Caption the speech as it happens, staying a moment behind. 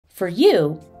For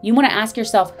you, you want to ask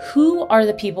yourself, who are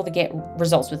the people that get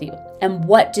results with you and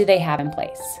what do they have in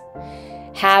place?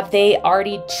 Have they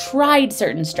already tried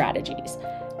certain strategies?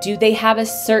 Do they have a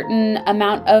certain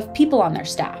amount of people on their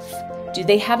staff? Do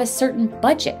they have a certain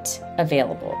budget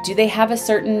available? Do they have a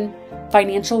certain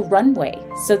financial runway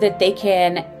so that they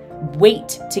can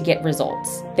wait to get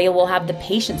results? They will have the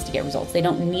patience to get results. They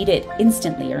don't need it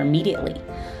instantly or immediately.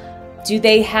 Do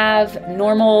they have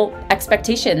normal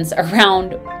expectations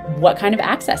around what kind of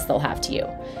access they'll have to you?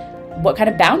 What kind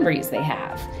of boundaries they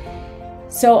have?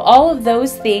 So all of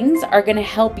those things are going to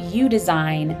help you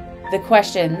design the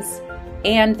questions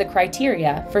and the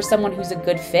criteria for someone who's a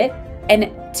good fit,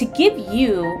 and to give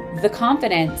you the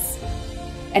confidence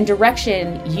and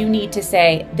direction you need to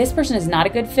say, this person is not a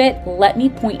good fit, let me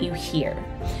point you here.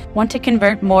 Want to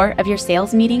convert more of your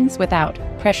sales meetings without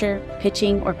pressure,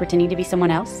 pitching, or pretending to be someone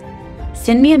else?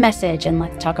 Send me a message and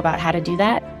let's talk about how to do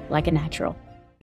that like a natural.